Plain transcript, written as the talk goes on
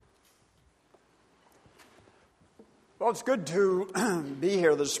Well, it's good to be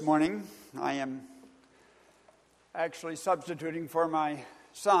here this morning. I am actually substituting for my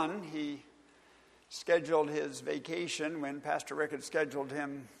son. He scheduled his vacation when Pastor Rick had scheduled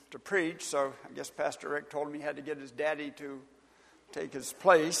him to preach, so I guess Pastor Rick told me he had to get his daddy to take his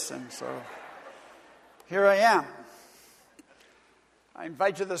place, and so here I am. I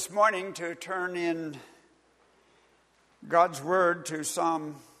invite you this morning to turn in God's Word to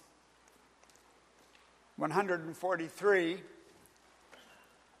Psalm 143,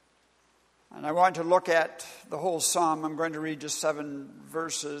 and I want to look at the whole psalm. I'm going to read just 7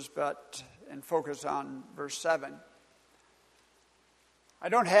 verses, and focus on verse 7. I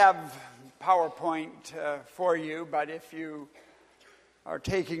don't have PowerPoint for you, but if you are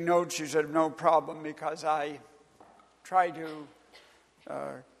taking notes, you should have no problem, because I try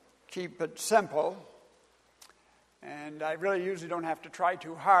to keep it simple, and I really usually don't have to try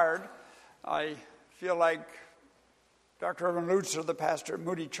too hard. I feel like Dr. Irvin Lutzer, the pastor at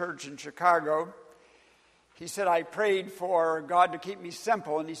Moody Church in Chicago, he said, I prayed for God to keep me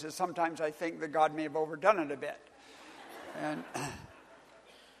simple, and he said, sometimes I think that God may have overdone it a bit. And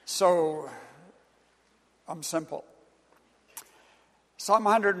so I'm simple. Psalm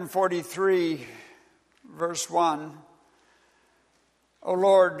 143, verse 1, O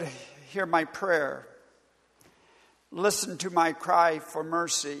Lord, hear my prayer. Listen to my cry for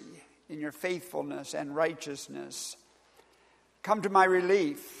mercy. In your faithfulness and righteousness, come to my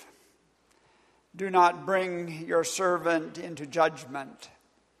relief. Do not bring your servant into judgment,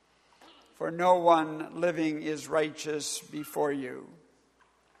 for no one living is righteous before you.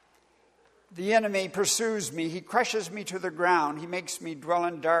 The enemy pursues me. He crushes me to the ground. He makes me dwell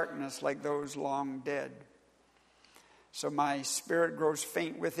in darkness like those long dead. So my spirit grows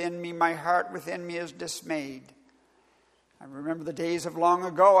faint within me. My heart within me is dismayed. I remember the days of long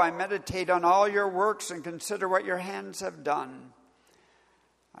ago. I meditate on all your works and consider what your hands have done.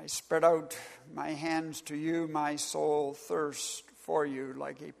 I spread out my hands to you. My soul thirsts for you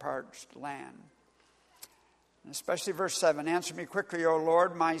like a parched land. And especially verse 7. Answer me quickly, O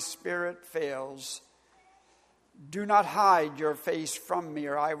Lord. My spirit fails. Do not hide your face from me,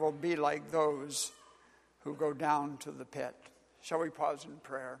 or I will be like those who go down to the pit. Shall we pause in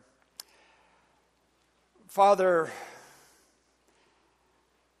prayer? Father,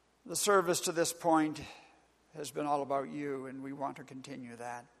 the service to this point has been all about you, and we want to continue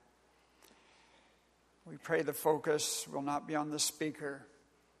that. We pray the focus will not be on the speaker,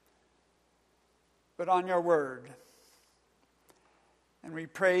 but on your word. And we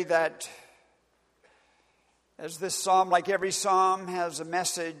pray that as this psalm, like every psalm, has a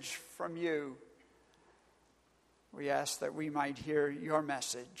message from you, we ask that we might hear your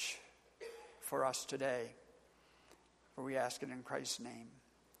message for us today. For we ask it in Christ's name.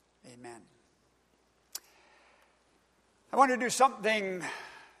 Amen. I want to do something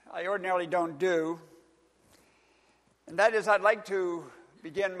I ordinarily don't do, and that is I'd like to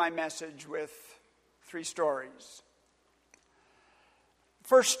begin my message with 3 stories.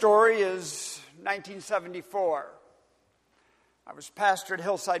 First story is 1974. I was pastor at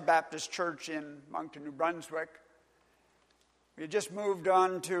Hillside Baptist Church in Moncton, New Brunswick. We had just moved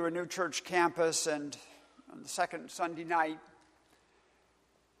on to a new church campus, and on the second Sunday night,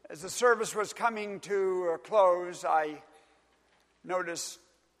 as the service was coming to a close, I noticed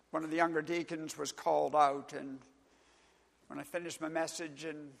one of the younger deacons was called out, and when I finished my message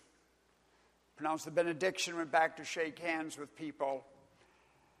and pronounced the benediction, went back to shake hands with people,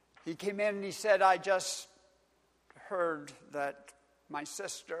 he came in and he said, I just heard that my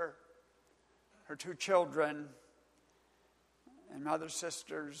sister, her 2 children, and my other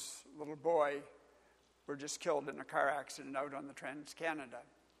sister's little boy were just killed in a car accident out on the Trans-Canada.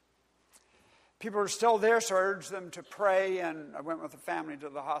 People were still there, so I urged them to pray, and I went with the family to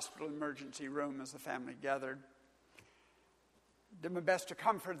the hospital emergency room as the family gathered. Did my best to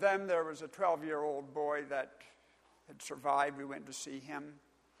comfort them. There was a 12-year-old boy that had survived. We went to see him.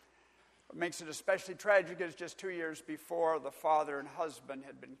 What makes it especially tragic is just 2 years before, the father and husband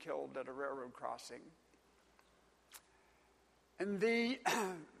had been killed at a railroad crossing. And the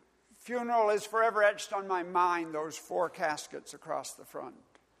funeral is forever etched on my mind, those 4 caskets across the front.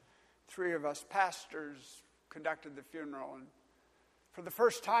 3 of us pastors conducted the funeral, and for the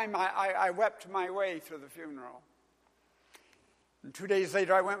first time I wept my way through the funeral. And 2 days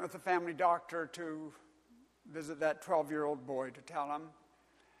later I went with the family doctor to visit that 12-year-old boy to tell him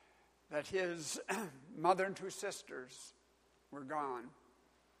that his mother and 2 sisters were gone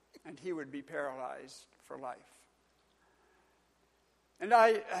and he would be paralyzed for life. And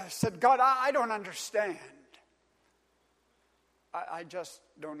I said, God, I don't understand. I just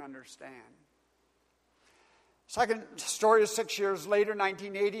don't understand. Second story is 6 years later,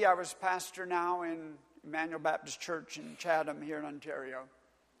 1980. I was pastor now in Emmanuel Baptist Church in Chatham here in Ontario.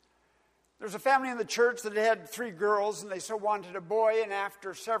 There's a family in the church that had 3 girls, and they so wanted a boy, and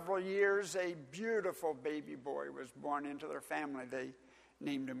after several years, a beautiful baby boy was born into their family. They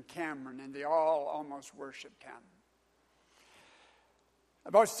named him Cameron, and they all almost worshipped him.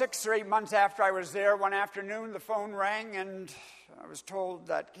 About 6 or 8 months after I was there, one afternoon the phone rang, and I was told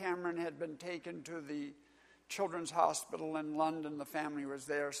that Cameron had been taken to the Children's Hospital in London. The family was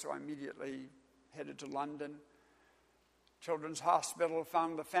there, so I immediately headed to London. Children's Hospital,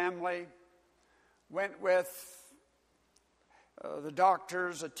 found the family, went with the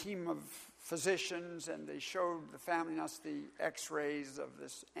doctors, a team of physicians, and they showed the family and us the x-rays of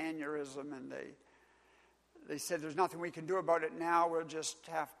this aneurysm, and they said, there's nothing we can do about it now, we'll just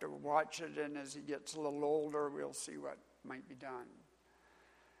have to watch it, and as he gets a little older, we'll see what might be done.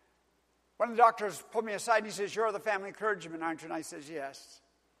 One of the doctors pulled me aside and he says, you're the family clergyman, aren't you? And I says, yes.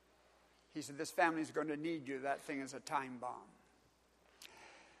 He said, this family's going to need you. That thing is a time bomb.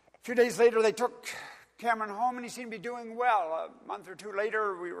 A few days later, they took Cameron home, and he seemed to be doing well. A month or two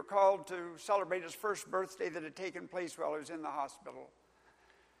later, we were called to celebrate his first birthday that had taken place while he was in the hospital.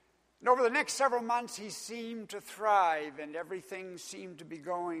 And over the next several months, he seemed to thrive, and everything seemed to be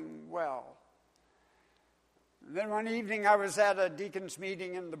going well. And then one evening, I was at a deacon's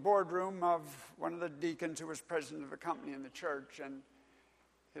meeting in the boardroom of one of the deacons who was president of a company in the church, and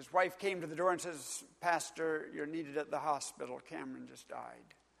his wife came to the door and says, Pastor, you're needed at the hospital. Cameron just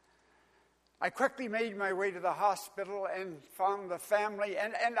died. I quickly made my way to the hospital and found the family,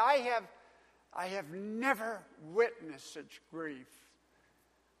 and I have never witnessed such grief,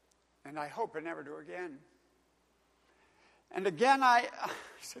 and I hope I never do again. And again, I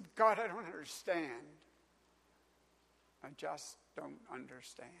said, God, I don't understand. I just don't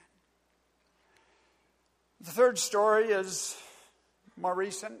understand. The third story is more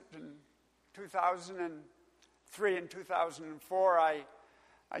recent. In 2003 and 2004, I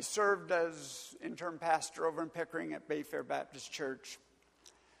served as interim pastor over in Pickering at Bayfair Baptist Church.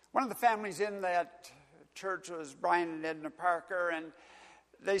 One of the families in that church was Brian and Edna Parker, and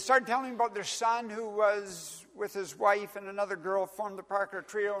they started telling me about their son who was with his wife and another girl, formed the Parker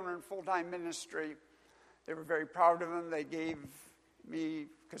Trio and are in full-time ministry. They were very proud of him. They gave me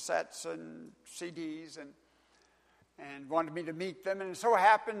cassettes and CDs and wanted me to meet them. And it so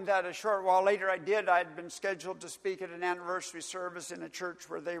happened that a short while later I did. I'd been scheduled to speak at an anniversary service in a church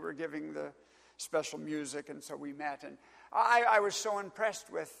where they were giving the special music, and so we met. And I was so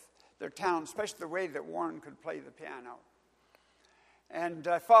impressed with their talent, especially the way that Warren could play the piano. And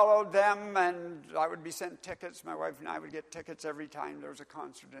I followed them, and I would be sent tickets. My wife and I would get tickets every time there was a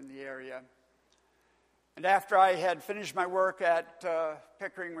concert in the area. And after I had finished my work at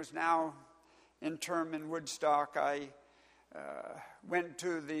Pickering, was now interim in Woodstock, I went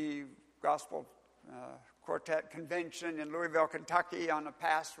to the Gospel Quartet Convention in Louisville, Kentucky on a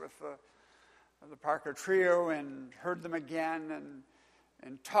pass with the Parker Trio, and heard them again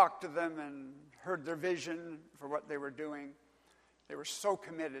and talked to them and heard their vision for what they were doing. They were so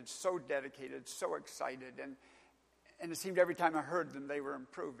committed, so dedicated, so excited, and it seemed every time I heard them, they were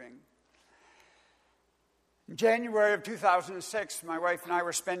improving. In January of 2006, my wife and I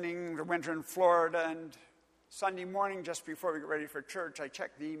were spending the winter in Florida, and Sunday morning, just before we got ready for church, I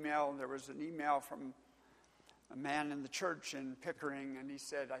checked the email. There was an email from a man in the church in Pickering, and he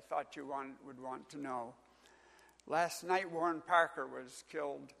said, I thought you would want to know. Last night, Warren Parker was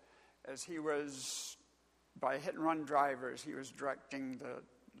killed as he was, by hit-and-run drivers, he was directing the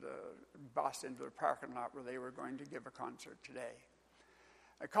bus into the parking lot where they were going to give a concert today.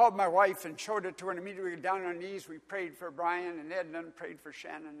 I called my wife and showed it to her, and immediately down on our knees, we prayed for Brian and Edna and prayed for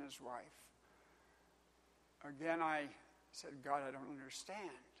Shannon and his wife. Again, I said, God, I don't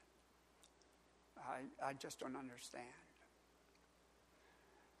understand. I just don't understand.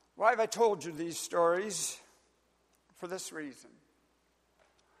 Why have I told you these stories? For this reason.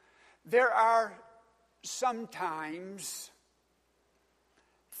 There are sometimes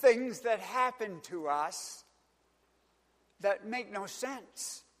things that happen to us that make no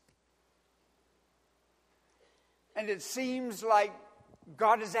sense. And it seems like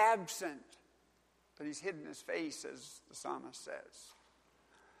God is absent, but he's hidden his face, as the psalmist says.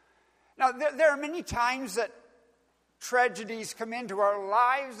 Now, there are many times that tragedies come into our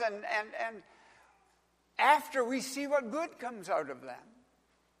lives, and after we see what good comes out of them.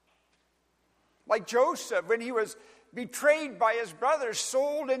 Like Joseph, when he was betrayed by his brothers,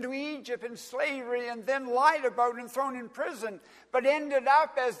 sold into Egypt in slavery, and then lied about and thrown in prison, but ended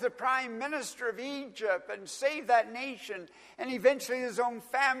up as the prime minister of Egypt and saved that nation and eventually his own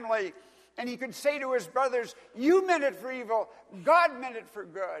family. and he could say to his brothers, you meant it for evil, God meant it for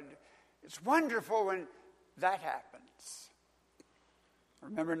good. It's wonderful when that happens. I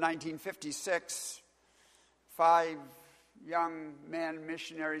remember in 1956, 5 young men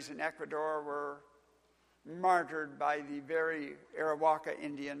missionaries in Ecuador were martyred by the very Arawaka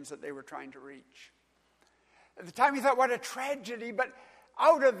Indians that they were trying to reach. At the time we thought, what a tragedy, but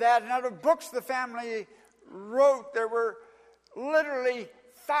out of that and out of books the family wrote, there were literally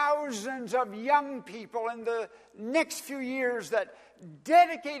thousands of young people in the next few years that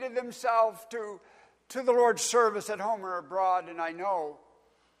dedicated themselves to the Lord's service at home or abroad, and I know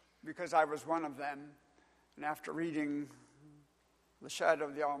because I was one of them. And after reading The Shadow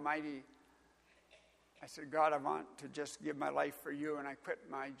of the Almighty, I said, God, I want to just give my life for you, and I quit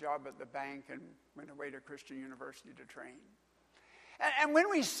my job at the bank and went away to Christian University to train. And when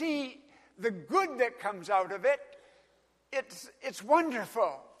we see the good that comes out of it, it's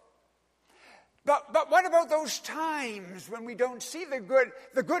wonderful. But what about those times when we don't see the good?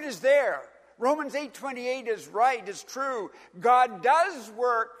 The good is there. Romans 8:28 is right, is true. God does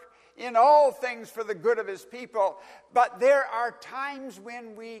work in all things for the good of his people, but there are times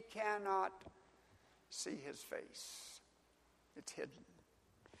when we cannot see his face. It's hidden.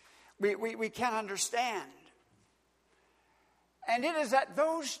 We can't understand. And it is at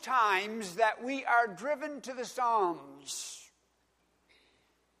those times that we are driven to the Psalms.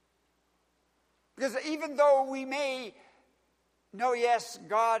 Because even though we may know, yes,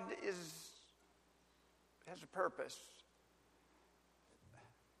 God has a purpose,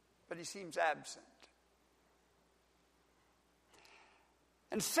 but he seems absent.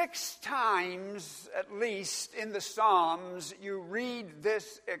 And 6 times, at least, in the Psalms, you read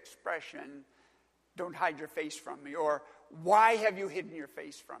this expression, don't hide your face from me, or why have you hidden your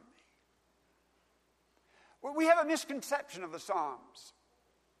face from me? Well, we have a misconception of the Psalms.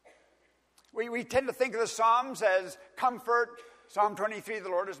 We tend to think of the Psalms as comfort. Psalm 23, the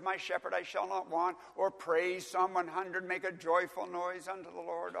Lord is my shepherd, I shall not want. Or praise, Psalm 100, make a joyful noise unto the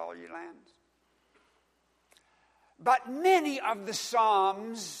Lord, all ye lands. But many of the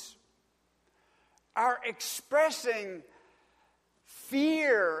Psalms are expressing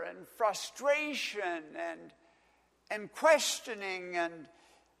fear and frustration and questioning and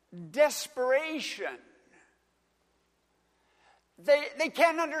desperation. They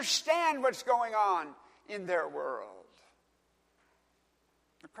can't understand what's going on in their world.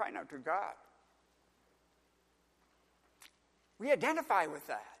 They're crying out to God. We identify with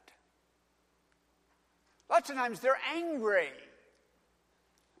that. Lots of times they're angry.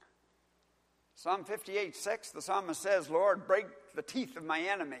 Psalm 58:6, the psalmist says, Lord, break the teeth of my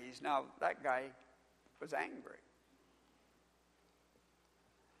enemies. Now, that guy was angry.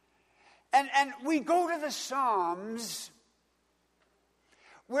 And we go to the Psalms.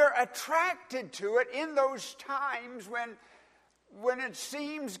 We're attracted to it in those times when it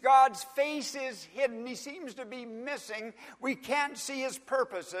seems God's face is hidden. He seems to be missing. We can't see his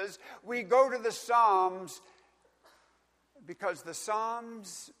purposes. We go to the Psalms because the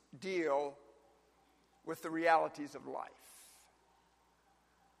Psalms deal with the realities of life.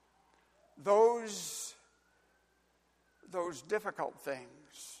 Those difficult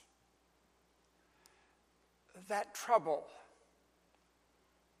things, that trouble,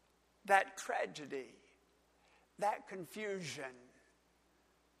 that tragedy, that confusion,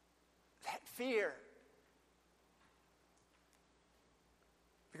 that fear.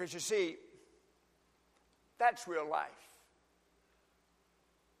 Because you see, that's real life.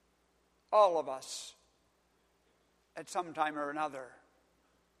 All of us, at some time or another,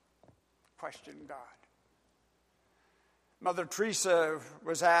 question God. Mother Teresa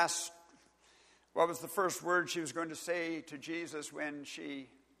was asked what was the first word she was going to say to Jesus when she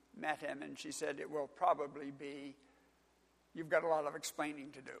met him, and she said, it will probably be, you've got a lot of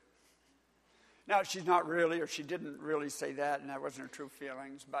explaining to do. Now, she's not really, or she didn't really say that, and that wasn't her true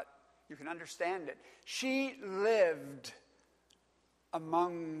feelings, but you can understand it. She lived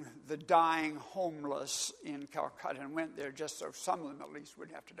among the dying homeless in Calcutta and went there just so some of them at least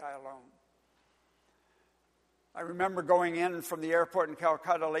wouldn't have to die alone. I remember going in from the airport in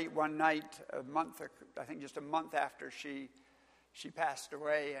Calcutta late one night, just a month after she passed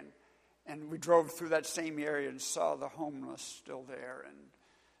away, and we drove through that same area and saw the homeless still there and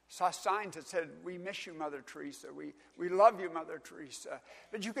saw signs that said, we miss you, Mother Teresa. We love you, Mother Teresa.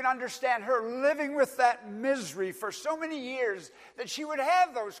 But you can understand her living with that misery for so many years that she would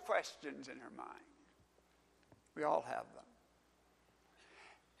have those questions in her mind. We all have them.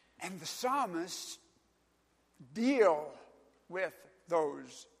 And the psalmists deal with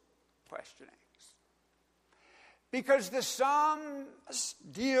those questionings. Because the psalm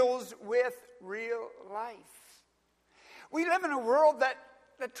deals with real life. We live in a world that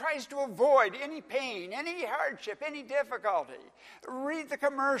tries to avoid any pain, any hardship, any difficulty. Read the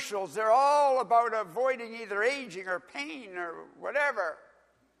commercials. They're all about avoiding either aging or pain or whatever.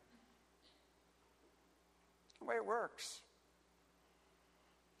 The way it works.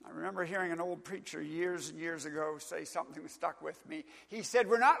 I remember hearing an old preacher years and years ago say something that stuck with me. He said,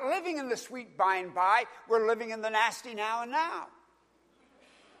 we're not living in the sweet by and by. We're living in the nasty now and now.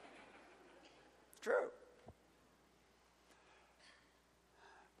 It's true.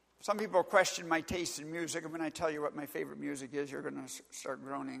 Some people question my taste in music, and when I tell you what my favorite music is, you're going to start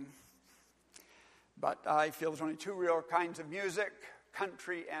groaning. But I feel there's only two real kinds of music,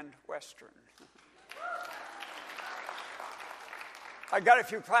 country and Western. I got a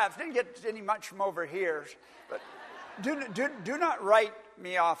few claps. Didn't get any much from over here. But do not write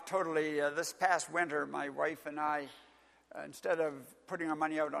me off totally. This past winter, my wife and I, instead of putting our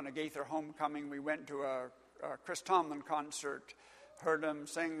money out on a Gaither homecoming, we went to a Chris Tomlin concert. Heard him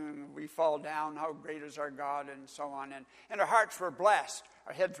sing, "We Fall Down, How Great Is Our God," and so on. And our hearts were blessed.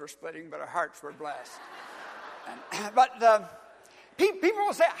 Our heads were splitting, but our hearts were blessed. But people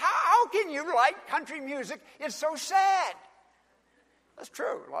will say, how can you like country music? It's so sad. That's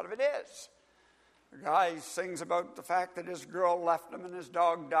true. A lot of it is. The guy sings about the fact that his girl left him and his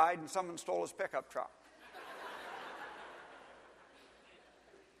dog died and someone stole his pickup truck.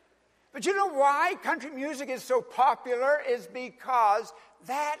 But you know why country music is so popular? Is because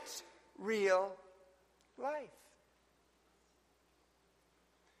that's real life.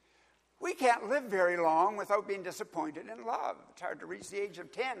 We can't live very long without being disappointed in love. It's hard to reach the age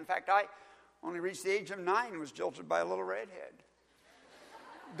of 10. In fact, I only reached the age of 9 and was jilted by a little redhead.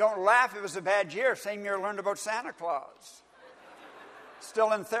 Don't laugh, it was a bad year. Same year I learned about Santa Claus.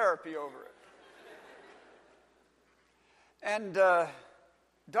 Still in therapy over it. And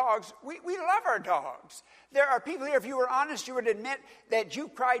dogs, we love our dogs. There are people here, if you were honest, you would admit that you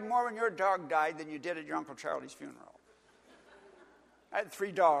cried more when your dog died than you did at your Uncle Charlie's funeral. I had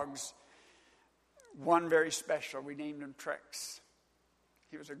 3 dogs. One very special. We named him Trix.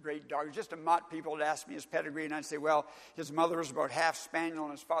 He was a great dog. He was just a mutt. People would ask me his pedigree, and I'd say, well, his mother was about half spaniel,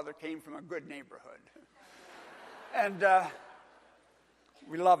 and his father came from a good neighborhood. And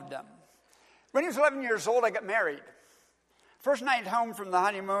we loved him. When he was 11 years old, I got married. First night home from the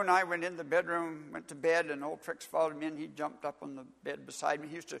honeymoon, I went in the bedroom, went to bed, and old Trix followed me in. He jumped up on the bed beside me.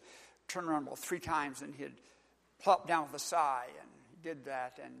 He used to turn around about 3 times, and he'd plop down with a sigh, and he did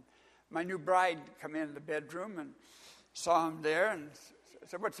that. And my new bride come in the bedroom and saw him there, and I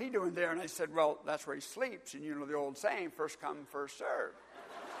said, what's he doing there? And I said, well, that's where he sleeps. And you know the old saying, first come, first serve.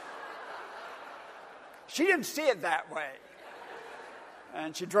 She didn't see it that way.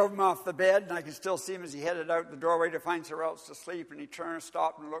 And she drove him off the bed, and I could still see him as he headed out the doorway to find somewhere else to sleep. And he turned,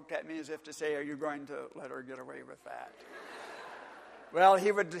 stopped, and looked at me as if to say, are you going to let her get away with that? Well,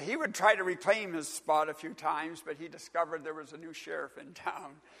 he would try to reclaim his spot a few times, but he discovered there was a new sheriff in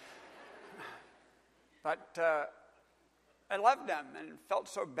town. But I loved him and felt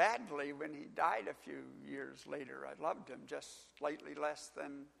so badly when he died a few years later. I loved him just slightly less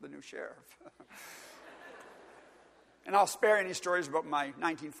than the new sheriff. And I'll spare any stories about my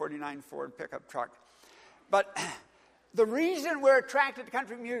 1949 Ford pickup truck. But the reason we're attracted to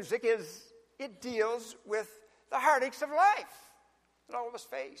country music is it deals with the heartaches of life that all of us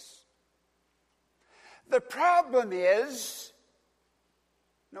face. The problem is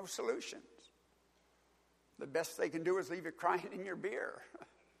no solutions. The best they can do is leave you crying in your beer.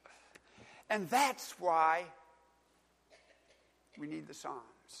 And that's why we need the Psalms.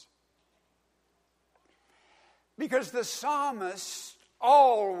 Because the psalmist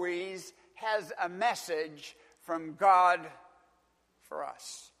always has a message from God for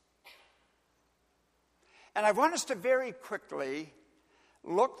us. And I want us to very quickly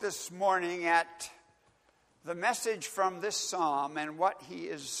look this morning at the message from this psalm and what he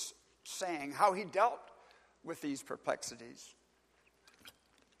is saying, how he dealt with these perplexities.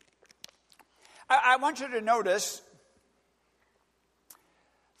 I want you to notice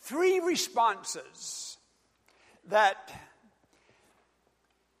 3 responses that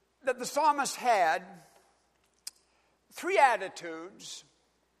the psalmist had, 3 attitudes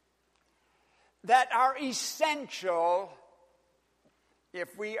that are essential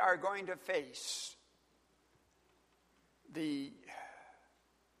if we are going to face the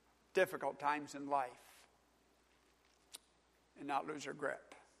difficult times in life and not lose our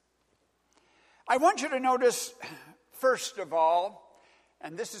grip. I want you to notice, first of all,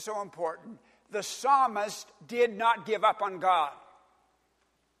 and this is so important, the psalmist did not give up on God.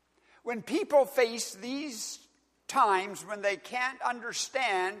 When people face these times when they can't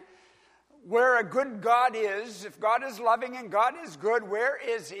understand where a good God is. If God is loving and God is good, where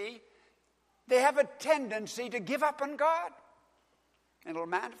is He? They have a tendency to give up on God. And it'll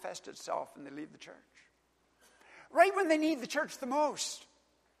manifest itself when they leave the church. Right when they need the church the most.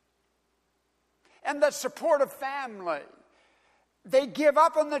 And the support of family. They give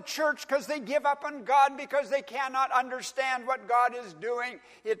up on the church because they give up on God because they cannot understand what God is doing.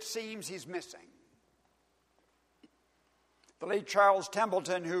 It seems He's missing. The late Charles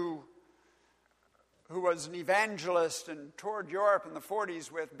Templeton, who was an evangelist and toured Europe in the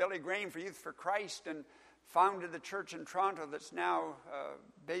 40s with Billy Graham for Youth for Christ and founded the church in Toronto that's now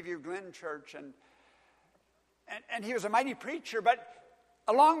Bayview Glen Church. And he was a mighty preacher, but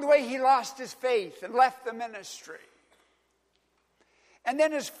along the way he lost his faith and left the ministry. And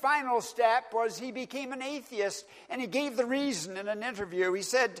then his final step was he became an atheist, and he gave the reason in an interview. He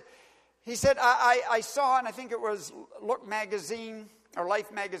said, I saw, and I think it was Look magazine or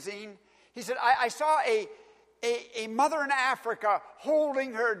Life magazine. He said, I saw a mother in Africa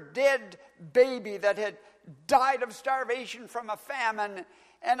holding her dead baby that had died of starvation from a famine.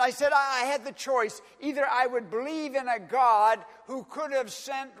 And I said, I had the choice. Either I would believe in a God who could have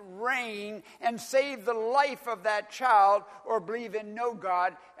sent rain and saved the life of that child, or believe in no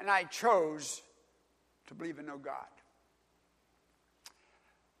God, and I chose to believe in no God.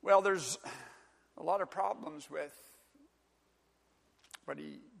 Well, there's a lot of problems with what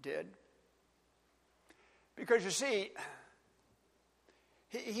he did. Because you see,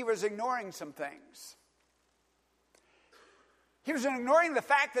 he was ignoring some things. He was ignoring the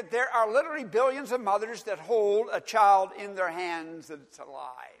fact that there are literally billions of mothers that hold a child in their hands that's alive.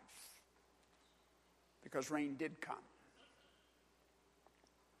 Because rain did come.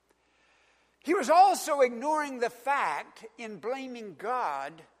 He was also ignoring the fact, in blaming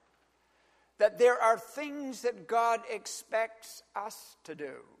God, that there are things that God expects us to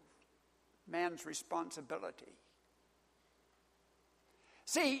do. Man's responsibility.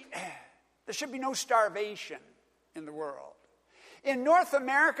 See, there should be no starvation in the world. In North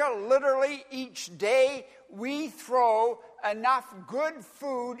America, literally each day, we throw enough good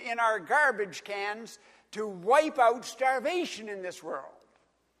food in our garbage cans to wipe out starvation in this world.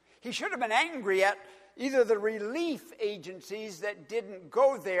 He should have been angry at either the relief agencies that didn't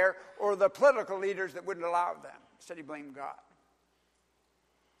go there or the political leaders that wouldn't allow them. Instead, he blamed God.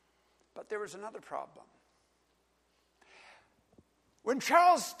 But there was another problem. When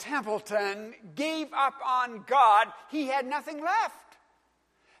Charles Templeton gave up on God, he had nothing left.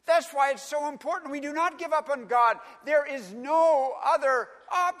 That's why it's so important we do not give up on God. There is no other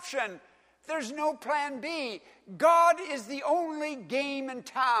option. There's no plan B. God is the only game in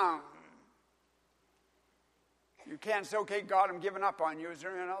town. You can't say, okay, God, I'm giving up on you. Is there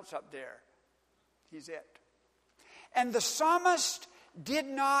anyone else up there? He's it. And the psalmist did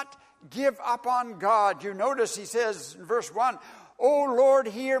not give up on God. You notice he says in verse 1, O Lord,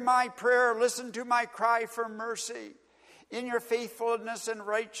 hear my prayer. Listen to my cry for mercy. In your faithfulness and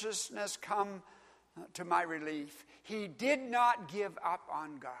righteousness, come to my relief. He did not give up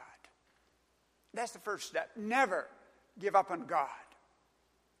on God. That's the first step. Never give up on God,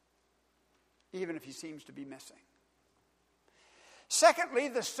 even if he seems to be missing. Secondly,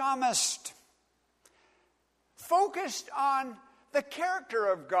 the psalmist focused on the character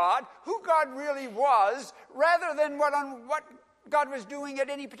of God, who God really was, rather than what God was doing at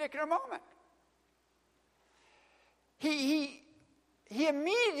any particular moment. He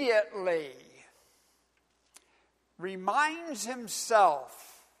immediately reminds himself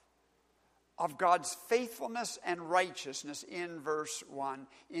of God's faithfulness and righteousness in verse 1.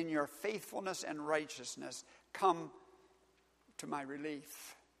 In your faithfulness and righteousness, come to my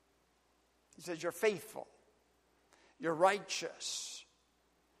relief. He says, you're faithful. You're righteous.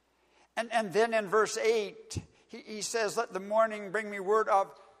 And then in verse 8, he says, let the morning bring me word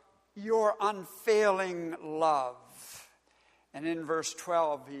of your unfailing love. And in verse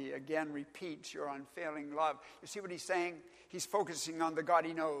 12, he again repeats your unfailing love. You see what he's saying? He's focusing on the God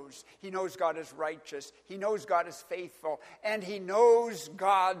he knows. He knows God is righteous. He knows God is faithful. And he knows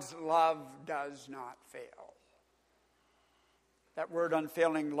God's love does not fail. That word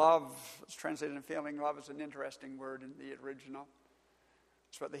unfailing love, it's translated unfailing love, is an interesting word in the original.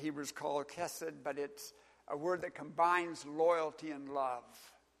 It's what the Hebrews call chesed, but it's a word that combines loyalty and love.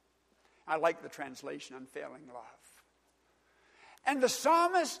 I like the translation, unfailing love. And the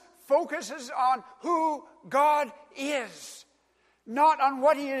psalmist focuses on who God is, not on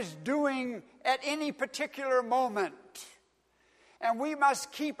what he is doing at any particular moment. And we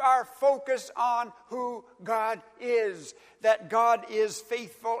must keep our focus on who God is. That God is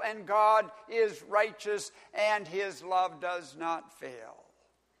faithful and God is righteous and his love does not fail.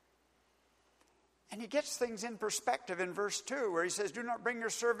 And he gets things in perspective in verse 2 where he says, do not bring your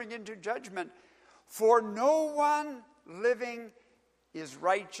servant into judgment, for no one living is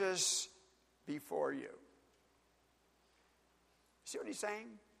righteous before you. See what he's saying?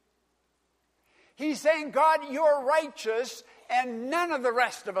 He's saying, God, you're righteous, and none of the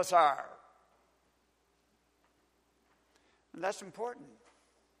rest of us are. And that's important.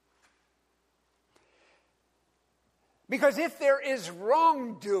 Because if there is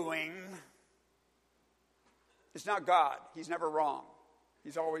wrongdoing, it's not God. He's never wrong.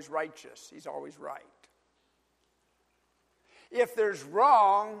 He's always righteous. He's always right. If there's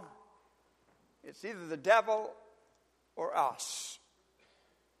wrong, it's either the devil or us.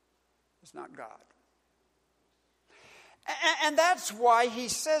 It's not God. And that's why he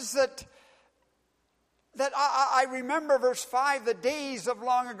says that I remember verse 5, the days of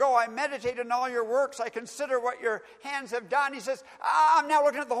long ago, I meditate on all your works, I consider what your hands have done. He says, I'm now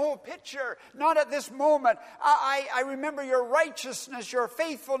looking at the whole picture, not at this moment. I remember your righteousness, your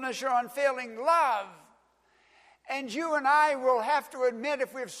faithfulness, your unfailing love. And you and I will have to admit,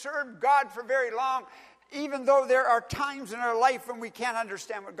 if we've served God for very long, even though there are times in our life when we can't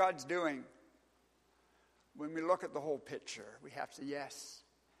understand what God's doing, when we look at the whole picture, we have to, yes,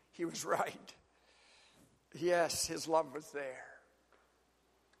 he was right. Yes, his love was there.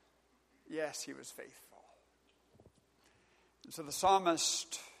 Yes, he was faithful. And so the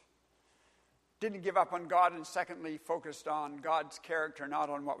psalmist didn't give up on God, and secondly, focused on God's character, not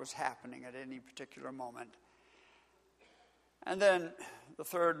on what was happening at any particular moment. And then the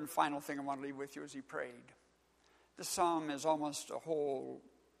third and final thing I want to leave with you is he prayed. This psalm is almost all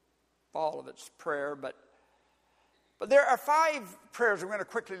of its prayer, but there are 5 prayers I'm going to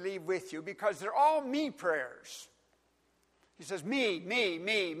quickly leave with you because they're all me prayers. He says, me, me,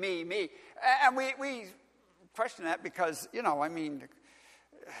 me, me, me. And we question that because, we're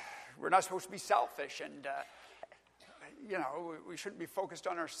not supposed to be selfish and, we shouldn't be focused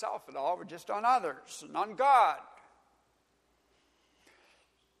on ourselves at all. We're just on others and on God.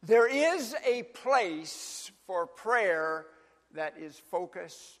 There is a place for prayer that is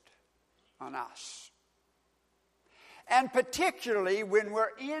focused on us. And particularly when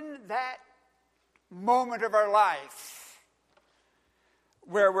we're in that moment of our life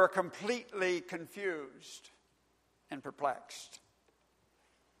where we're completely confused and perplexed.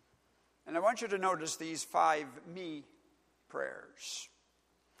 And I want you to notice these 5 me prayers.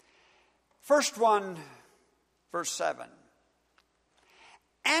 First one, verse 7.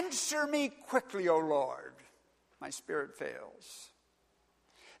 Answer me quickly, O Lord. My spirit fails.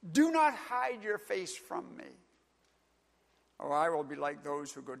 Do not hide your face from me, or I will be like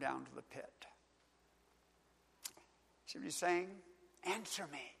those who go down to the pit. See what he's saying? Answer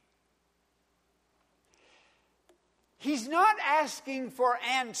me. He's not asking for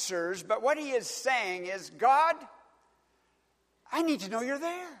answers, but what he is saying is, God, I need to know you're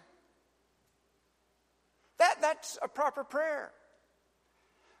there. That's a proper prayer.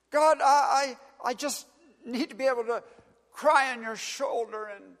 God, I just need to be able to cry on your shoulder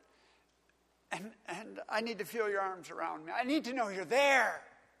and I need to feel your arms around me. I need to know you're there.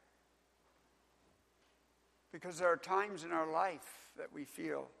 Because there are times in our life that we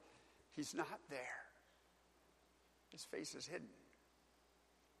feel he's not there. His face is hidden.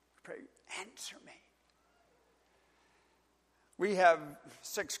 Pray, answer me. We have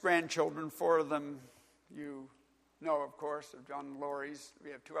 6 grandchildren, 4 of them you know, of course, of John and Lori's.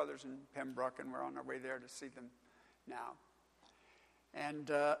 We have 2 others in Pembroke, and we're on our way there to see them now. And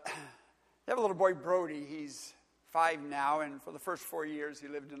they have a little boy, Brody. He's 5 now, and for the first 4 years he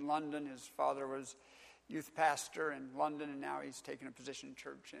lived in London. His father was youth pastor in London, and now he's taken a position in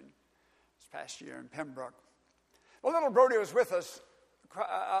church in this past year in Pembroke. Well, little Brody was with us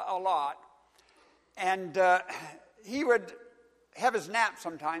a lot, and he would have his nap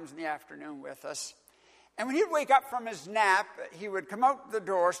sometimes in the afternoon with us. And when he'd wake up from his nap, he would come out the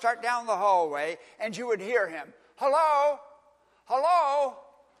door, start down the hallway, and you would hear him, hello, hello,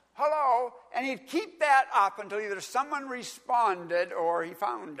 hello. And he'd keep that up until either someone responded or he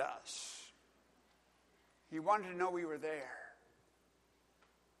found us. He wanted to know we were there.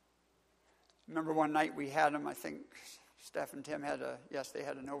 Remember one night we had him, I think Steph and Tim they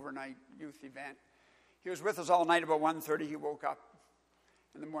had an overnight youth event. He was with us all night. About 1:30 he woke up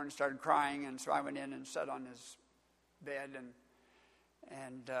in the morning, started crying, and so I went in and sat on his bed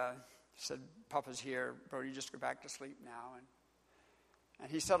and said, Papa's here, Brody, just go back to sleep now. And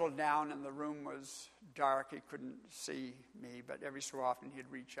he settled down, and the room was dark. He couldn't see me, but every so often he'd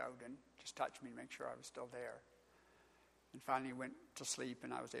reach out and just touch me to make sure I was still there. And finally he went to sleep,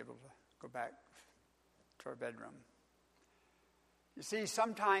 and I was able to go back to our bedroom. You see,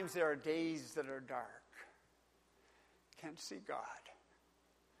 sometimes there are days that are dark. Can't see God.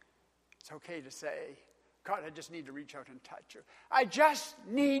 It's okay to say, God, I just need to reach out and touch you. I just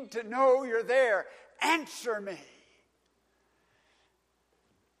need to know you're there. Answer me.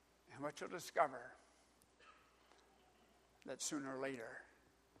 And what you'll discover, that sooner or later,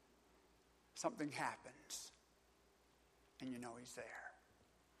 something happens, and you know he's there.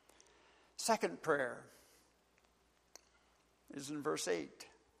 Second prayer is in verse 8.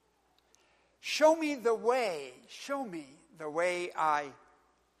 Show me the way I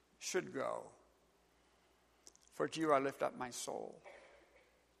should go. For to you I lift up my soul.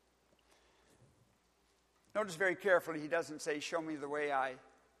 Notice very carefully, he doesn't say, show me the way I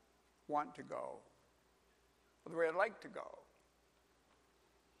want to go, or the way I'd like to go.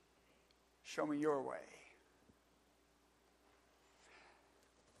 Show me your way.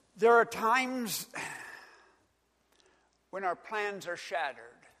 There are times when our plans are shattered.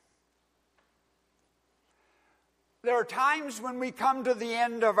 There are times when we come to the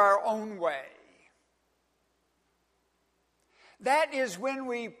end of our own way. That is when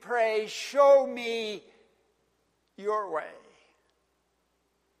we pray, show me your way.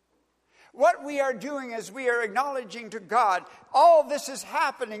 What we are doing is we are acknowledging to God, all this is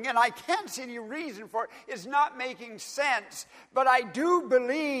happening and I can't see any reason for it. It's not making sense. But I do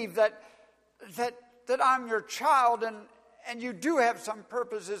believe that I'm your child and you do have some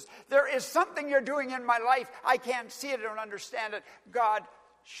purposes. There is something you're doing in my life. I can't see it. I don't understand it. God,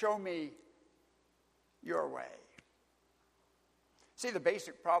 show me your way. See, the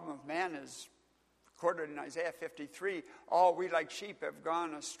basic problem of man is recorded in Isaiah 53. All we like sheep have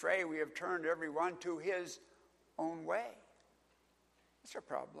gone astray. We have turned every one to his own way. That's our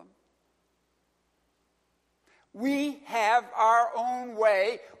problem. We have our own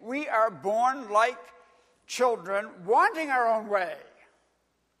way. We are born like children, wanting our own way.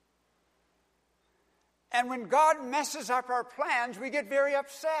 And when God messes up our plans, we get very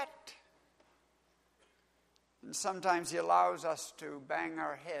upset. And sometimes he allows us to bang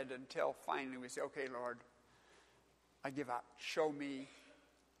our head until finally we say, okay, Lord, I give up. Show me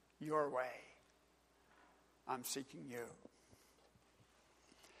your way. I'm seeking you.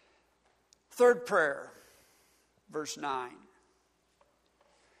 Third prayer, verse 9.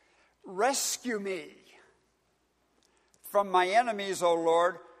 Rescue me from my enemies, O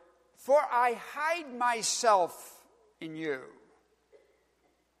Lord, for I hide myself in you.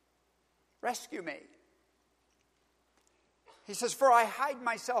 Rescue me. He says, for I hide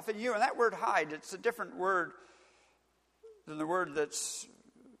myself in you. And that word hide, it's a different word than the word that's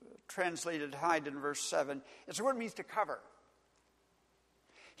translated hide in verse 7. It's a word that means to cover.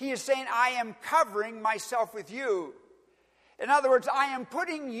 He is saying, I am covering myself with you. In other words, I am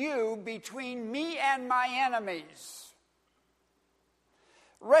putting you between me and my enemies.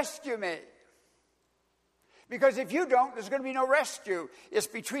 Rescue me. Because if you don't, there's going to be no rescue. It's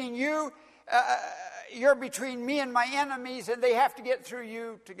between you. You're between me and my enemies, and they have to get through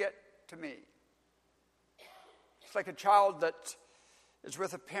you to get to me. It's like a child that is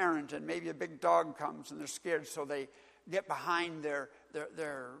with a parent, and maybe a big dog comes, and they're scared, so they get behind their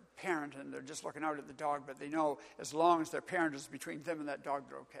parent, and they're just looking out at the dog, but they know as long as their parent is between them and that dog,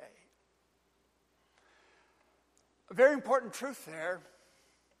 they're okay. A very important truth there.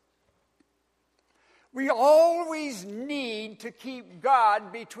 We always need to keep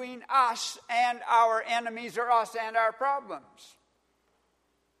God between us and our enemies, or us and our problems.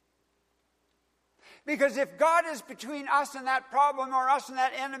 Because if God is between us and that problem, or us and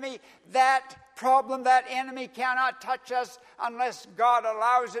that enemy, that problem, that enemy cannot touch us unless God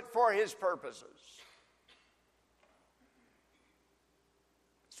allows it for his purposes.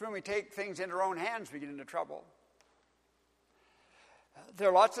 It's when we take things into our own hands we get into trouble. There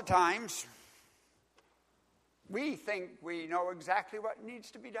are lots of times we think we know exactly what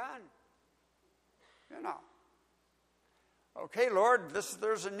needs to be done. You know. Okay, Lord,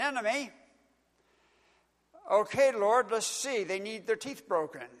 there's an enemy. Okay, Lord, let's see. They need their teeth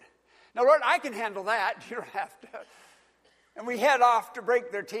broken. Now, Lord, I can handle that. You don't have to. And we head off to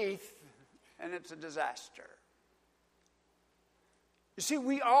break their teeth, and it's a disaster. You see,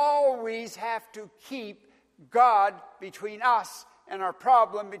 we always have to keep God between us and our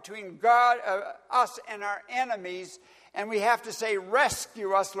problem, between God, us and our enemies. And we have to say,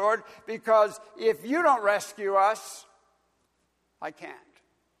 rescue us, Lord, because if you don't rescue us, I can't.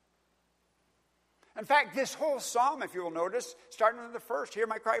 In fact, this whole psalm, if you will notice, starting with the first, hear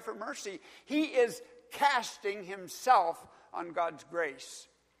my cry for mercy, he is casting himself on God's grace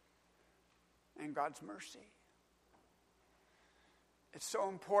and God's mercy. It's so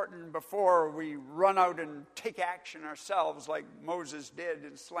important before we run out and take action ourselves like Moses did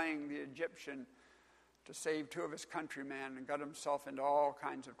in slaying the Egyptian to save two of his countrymen and got himself into all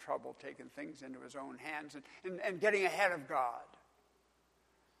kinds of trouble, taking things into his own hands and getting ahead of God.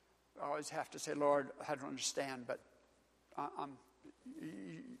 I always have to say, Lord, I don't understand, but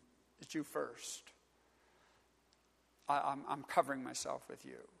it's you first. I'm covering myself with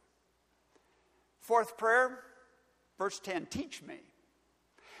you. Fourth prayer, verse 10, teach me.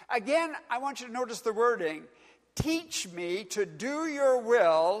 Again, I want you to notice the wording. Teach me to do your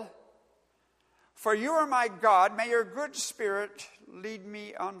will, for you are my God. May your good spirit lead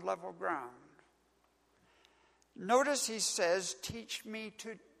me on level ground. Notice he says, teach me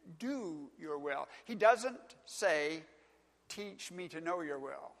to do your will. He doesn't say, teach me to know your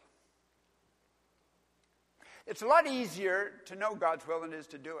will. It's a lot easier to know God's will than it is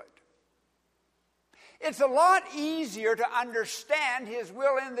to do it. It's a lot easier to understand his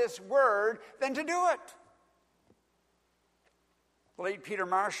will in this word than to do it. The late Peter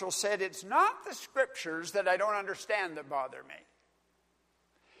Marshall said, it's not the scriptures that I don't understand that bother me.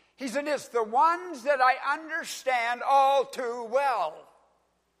 He said, it's the ones that I understand all too well.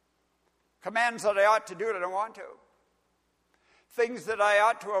 Commands that I ought to do that I don't want to. Things that I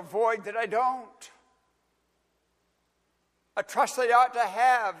ought to avoid that I don't. A trust that I ought to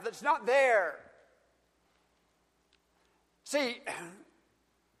have that's not there. See,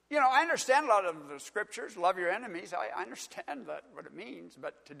 I understand a lot of the scriptures, love your enemies. I understand that, what it means,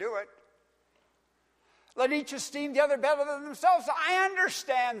 but to do it. Let each esteem the other better than themselves. I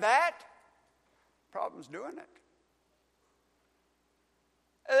understand that. Problem's doing it.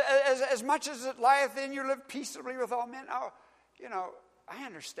 As much as it lieth in you, live peaceably with all men. Oh, I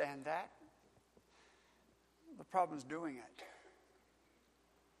understand that. The problem's doing it.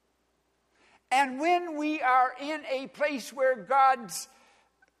 And when we are in a place where God's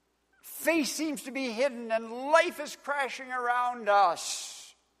face seems to be hidden and life is crashing around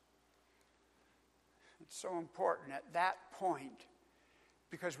us, it's so important at that point,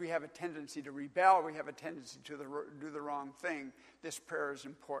 because we have a tendency to rebel, we have a tendency to do the wrong thing. This prayer is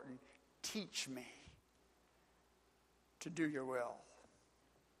important. Teach me to do your will.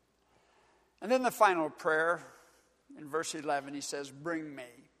 And then the final prayer, in verse 11, he says, bring me.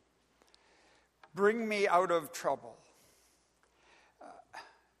 Bring me out of trouble.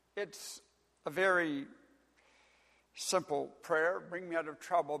 It's a very simple prayer, bring me out of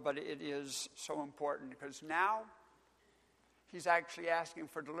trouble, but it is so important because now he's actually asking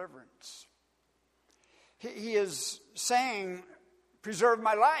for deliverance. He is saying, preserve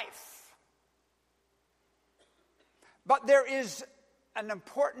my life. But there is an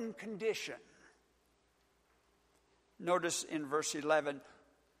important condition. Notice in verse 11,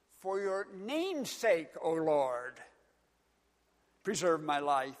 for your name's sake, O Lord, preserve my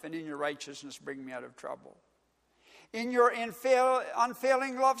life, and in your righteousness bring me out of trouble. In your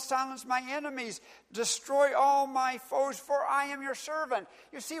unfailing love silence my enemies, destroy all my foes, for I am your servant.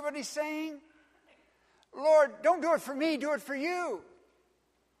 You see what he's saying? Lord, don't do it for me, do it for you.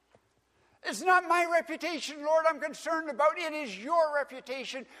 It's not my reputation, Lord, I'm concerned about. It is your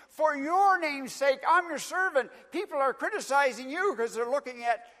reputation. For your name's sake, I'm your servant. People are criticizing you because they're looking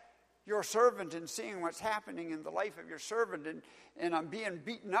at your servant and seeing what's happening in the life of your servant, and I'm being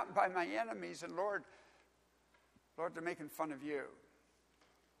beaten up by my enemies, and Lord, they're making fun of you.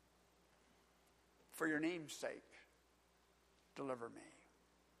 For your name's sake, deliver me.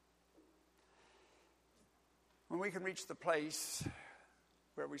 When we can reach the place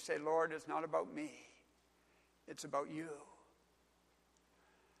where we say, Lord, it's not about me, it's about you.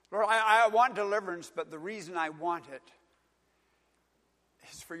 Lord, I want deliverance, but the reason I want it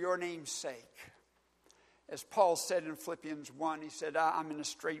is for your name's sake. As Paul said in Philippians 1, he said, I'm in a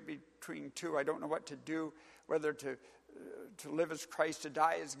strait between two. I don't know what to do, whether to live as Christ, to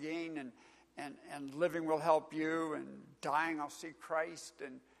die as gain, and living will help you, and dying I'll see Christ.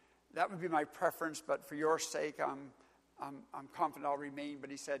 And that would be my preference, but for your sake, I'm confident I'll remain. But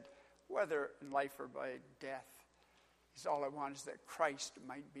he said, whether in life or by death, all I want is that Christ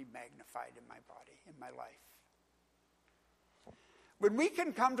might be magnified in my body, in my life. When we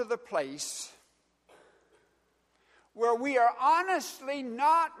can come to the place where we are honestly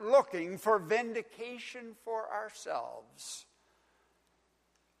not looking for vindication for ourselves,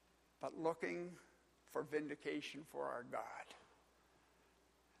 but looking for vindication for our God,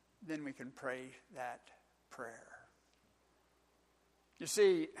 then we can pray that prayer. You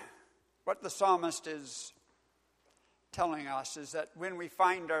see, What the psalmist is telling us is that when we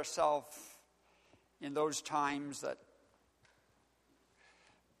find ourselves in those times that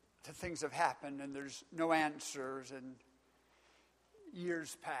things have happened and there's no answers and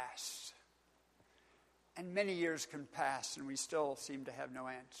years pass, and many years can pass and we still seem to have no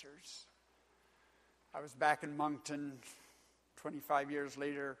answers. I was back in Moncton 25 years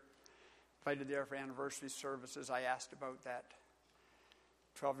later, invited there for anniversary services. I asked about that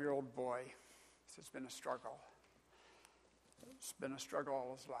 12-year-old boy. It's been a struggle. It's been a struggle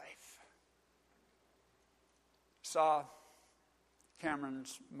all his life. Saw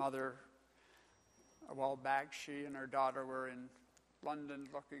Cameron's mother a while back. She and her daughter were in London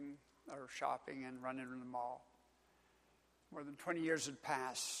looking or shopping and running in the mall. More than 20 years had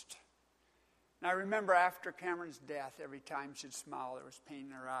passed. And I remember after Cameron's death, every time she'd smile, there was pain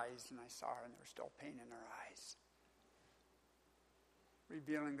in her eyes, and I saw her and there was still pain in her eyes,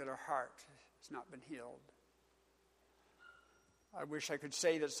 revealing that her heart has not been healed. I wish I could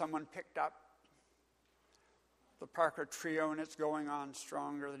say that someone picked up the Parker Trio and it's going on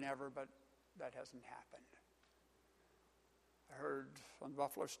stronger than ever, but that hasn't happened. I heard on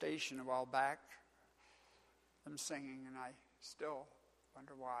Buffalo Station a while back them singing, and I still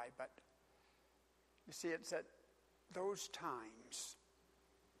wonder why. But you see, it's at those times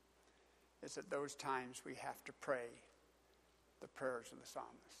we have to pray the prayers of the psalmist.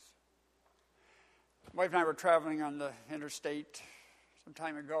 My wife and I were traveling on the interstate some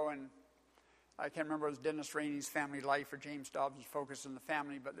time ago, and I can't remember if it was Dennis Rainey's Family Life or James Dobbs' Focus on the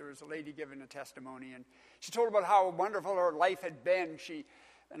Family, but there was a lady giving a testimony, and she told about how wonderful her life had been. She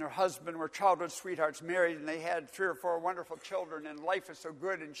and her husband were childhood sweethearts, married, and they had 3 or 4 wonderful children, and life was so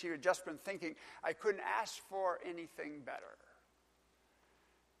good, and she had just been thinking, I couldn't ask for anything better.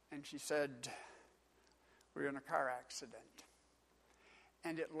 And she said, we were in a car accident,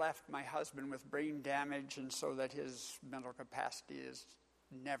 and it left my husband with brain damage, and so that his mental capacity is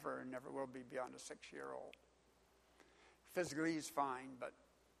never and never will be beyond a 6-year-old. Physically, he's fine, but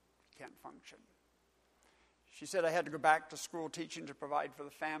can't function. She said, I had to go back to school teaching to provide for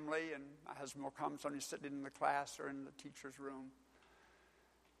the family, and my husband will come, so he's sitting in the class or in the teacher's room.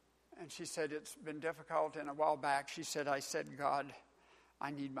 And she said, it's been difficult, and a while back, she said, I said, God,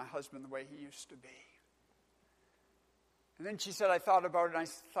 I need my husband the way he used to be. And then she said, I thought about it, and I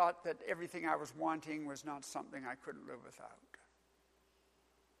thought that everything I was wanting was not something I couldn't live without.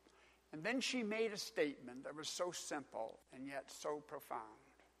 And then she made a statement that was so simple and yet so profound.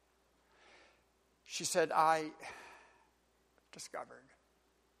 She said, I discovered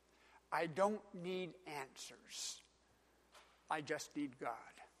I don't need answers. I just need God.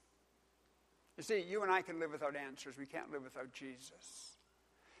 You see, you and I can live without answers. We can't live without Jesus.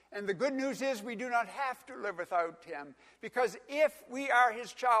 And the good news is we do not have to live without him, because if we are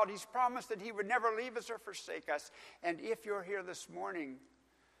his child, he's promised that he would never leave us or forsake us. And if you're here this morning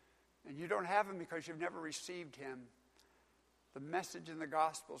and you don't have him because you've never received him, the message in the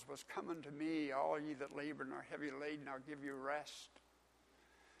Gospels was, come unto me, all ye that labor and are heavy laden, I'll give you rest.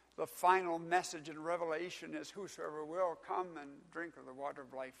 The final message in Revelation is, whosoever will come and drink of the water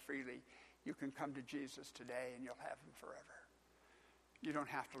of life freely. You can come to Jesus today and you'll have him forever. You don't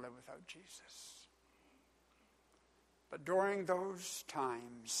have to live without Jesus. But during those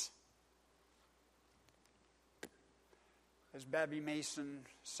times, as Babby Mason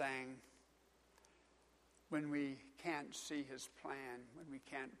sang, when we can't see his plan, when we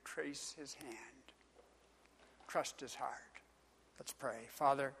can't trace his hand, trust his heart. Let's pray.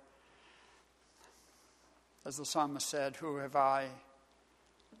 Father, as the psalmist said, who have I in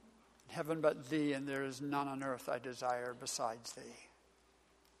heaven but thee, and there is none on earth I desire besides thee.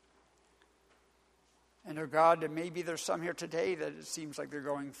 And, oh God, maybe there's some here today that it seems like they're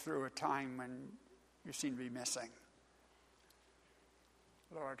going through a time when you seem to be missing.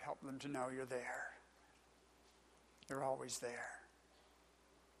 Lord, help them to know you're there. You're always there.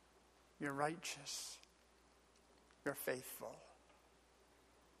 You're righteous. You're faithful.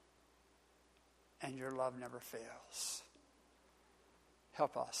 And your love never fails.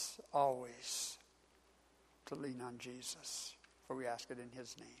 Help us always to lean on Jesus, for we ask it in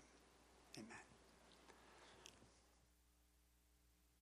his name. Amen.